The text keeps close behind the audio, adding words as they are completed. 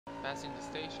passing the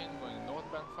station, going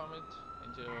northbound from it,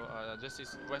 into just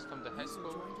west from the high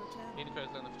school,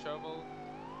 incorrect lane of travel,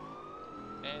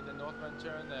 and the northbound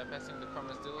turn, passing the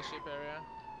Commerce dealership area,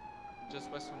 just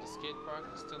west from the skate park,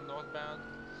 still northbound.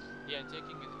 Yeah, and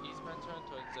taking an eastbound turn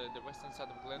towards the western side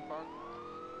of Glen Park.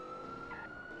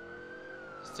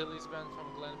 Still eastbound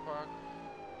from Glen Park.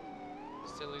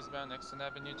 Still eastbound Exton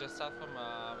Avenue, just south from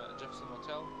Jefferson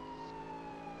Motel.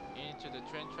 Into the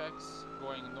train tracks,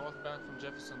 going northbound from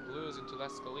Jefferson Blues into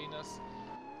Las Colinas.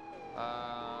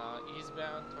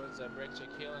 Eastbound towards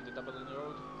Breakcheck Hill and the Dublin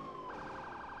Road.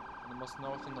 The most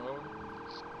northern road.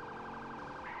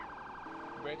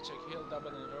 Breakcheck Hill,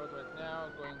 Dublin Road right now,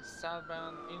 going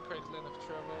southbound, incorrect lane of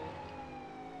travel.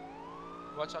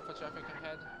 Watch out for traffic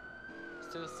ahead.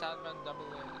 Still southbound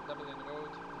Dublin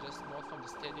Road, just north from the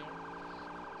stadium.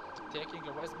 Taking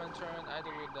a westbound turn,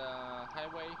 Idlewood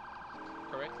Highway,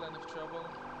 correct lane of travel.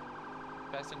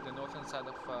 Passing the northern side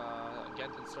of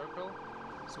Ganton Circle.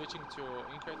 Switching to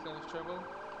incorrect lane of travel.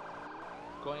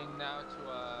 Going now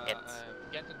to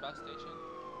Ganton bus station.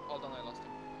 Hold on, I lost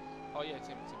him. Oh yeah, it's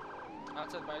him.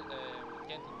 Outside by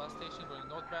Ganton bus station, going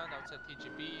northbound, outside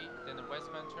TGB, then a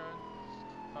westbound turn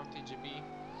from TGB.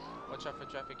 Watch out for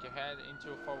traffic ahead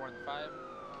into 415.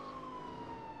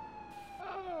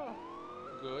 Oh,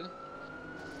 good.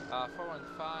 415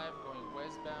 going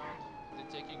westbound, then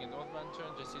taking a northbound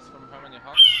turn just east from Harmony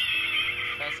Hawks.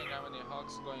 Passing Harmony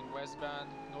Hawks, going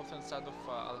westbound, northern side of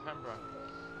Alhambra.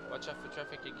 Watch out for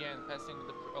traffic again, passing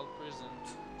the old prison.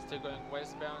 Still going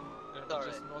westbound, gonna be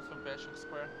just north from Pershing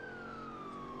Square.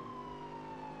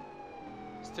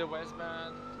 Still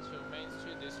westbound to Main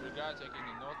Street, disregard, taking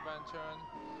a northbound turn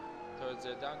towards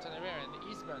the downtown area, and the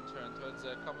eastbound turn towards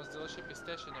the Commerce dealership is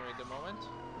stationary at the moment.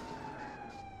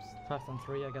 5 on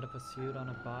 3, I got a pursuit on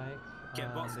a bike.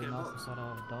 Get box, the get north box. side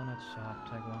of donut shop,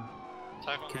 tag 1.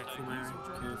 Tag 1, Careful, Mary,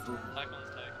 careful. Tag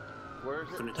 1's tag. Where's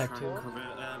Gonna Tag try two. and cover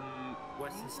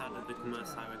western side of the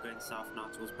Commerce Highway going south now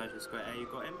towards Pershing Square. Hey, you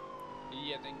got him?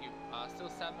 Yeah, thank you. Still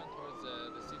southbound towards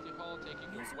the City Hall, taking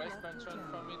a westbound turn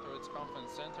from it towards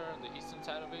Conference Center on the eastern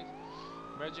side of it.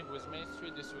 Merging with Main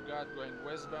Street, disregard, going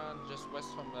westbound, just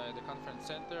west from the Conference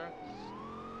Center.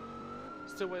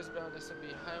 Still westbound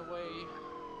SMB Highway.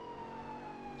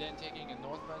 Then taking a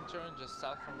northbound turn just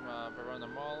south from Verona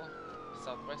Mall,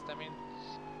 southwest I mean.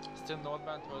 Still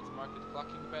northbound towards Market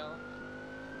Clocking Bell.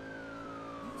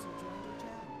 User joined your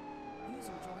channel.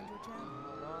 User joined your channel.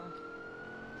 Hold on.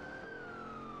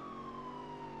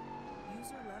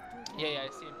 User left your channel. Yeah, I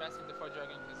see him passing the Fort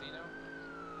Dragon Casino.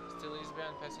 Still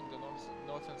eastbound, passing the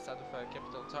northern side of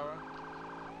Capitol Tower.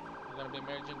 We're gonna be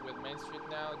merging with Main Street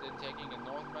now, then taking a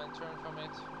northbound turn from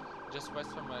it, just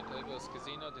west from Caligula's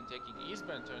Casino, then taking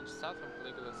eastbound turn south from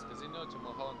Caligula's Casino to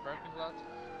Mulholland parking lot,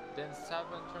 then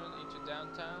southbound turn into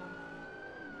downtown.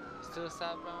 Still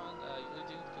southbound,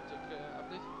 Elegy, can you take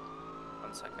update?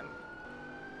 1 second.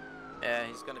 Yeah,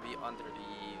 he's gonna be under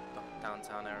the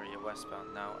downtown area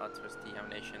westbound now, out towards the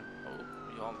Nation. Oh,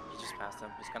 you just passed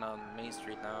him. He's gonna on Main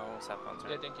Street now, southbound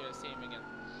turn. Yeah, thank you, I see him again.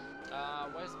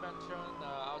 Westbound turn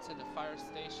outside the fire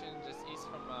station, just east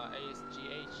from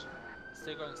ASGH.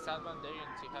 Still going southbound there,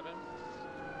 and you have him.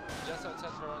 Just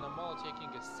outside Verona Mall, taking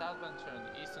a southbound turn,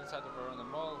 eastern side of Verona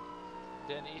Mall.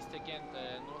 Then east again,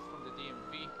 north from the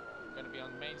DMV. Gonna be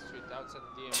on Main Street, outside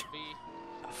the DMV.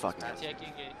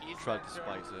 Taking a eastbound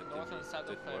turn, northern side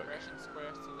of Pershing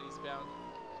Square, still eastbound.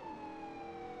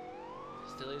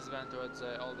 Still eastbound towards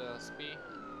Old LSP.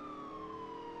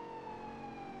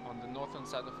 On the northern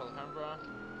side of Alhambra.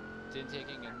 Then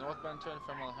taking a northbound turn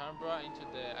from Alhambra into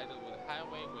the Idlewood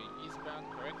Highway, going eastbound,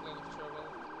 correct lane of travel.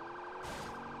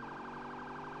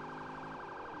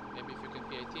 Maybe if you can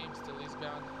PA team, still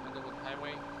eastbound, Idlewood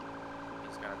Highway.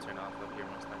 He's gonna turn off up here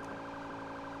most likely.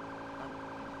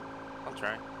 I'll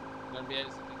try. Gonna be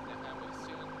exiting the highway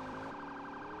soon.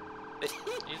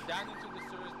 He's down into the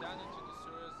sewers,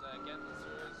 Ganton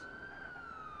sewers.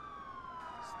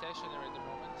 Stationary at the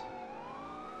moment.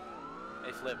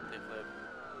 They flipped.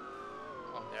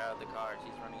 Oh, they're out of the cars.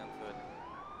 He's running on foot.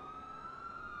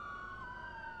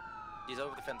 He's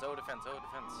over the fence.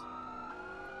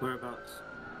 Whereabouts?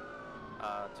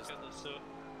 Just Get the sewer.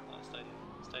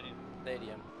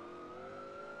 stadium.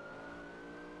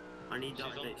 I need She's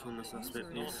updates on the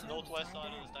suspect, please. Northwest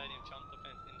side of the stadium, jumped the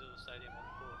fence into the stadium on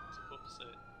foot. It's a foot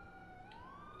pursuit.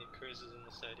 And he cruises in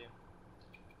the stadium.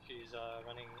 She's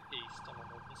running east on the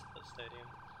northern side of the stadium.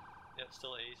 Yep,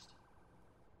 still east.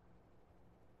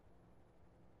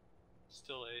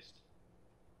 Still east.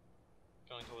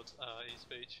 Going towards East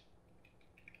Beach.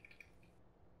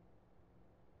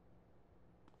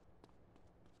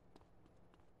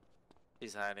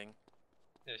 He's hiding.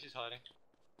 Yeah, she's hiding.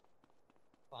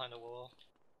 behind a wall.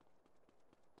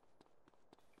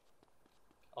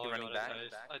 Oh You my running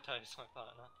god, back? I tased my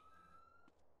partner.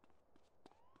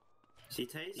 Is he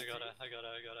tased? I got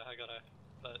her.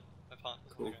 But my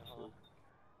partner's Cool, gonna go cool.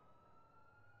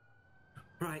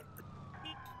 hard. Right.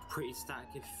 Pretty static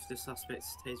if the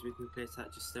suspect's tased, we can clear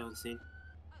that, just stay on scene.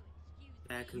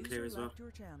 Air can clear User as well. left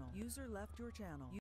your channel. User left your channel.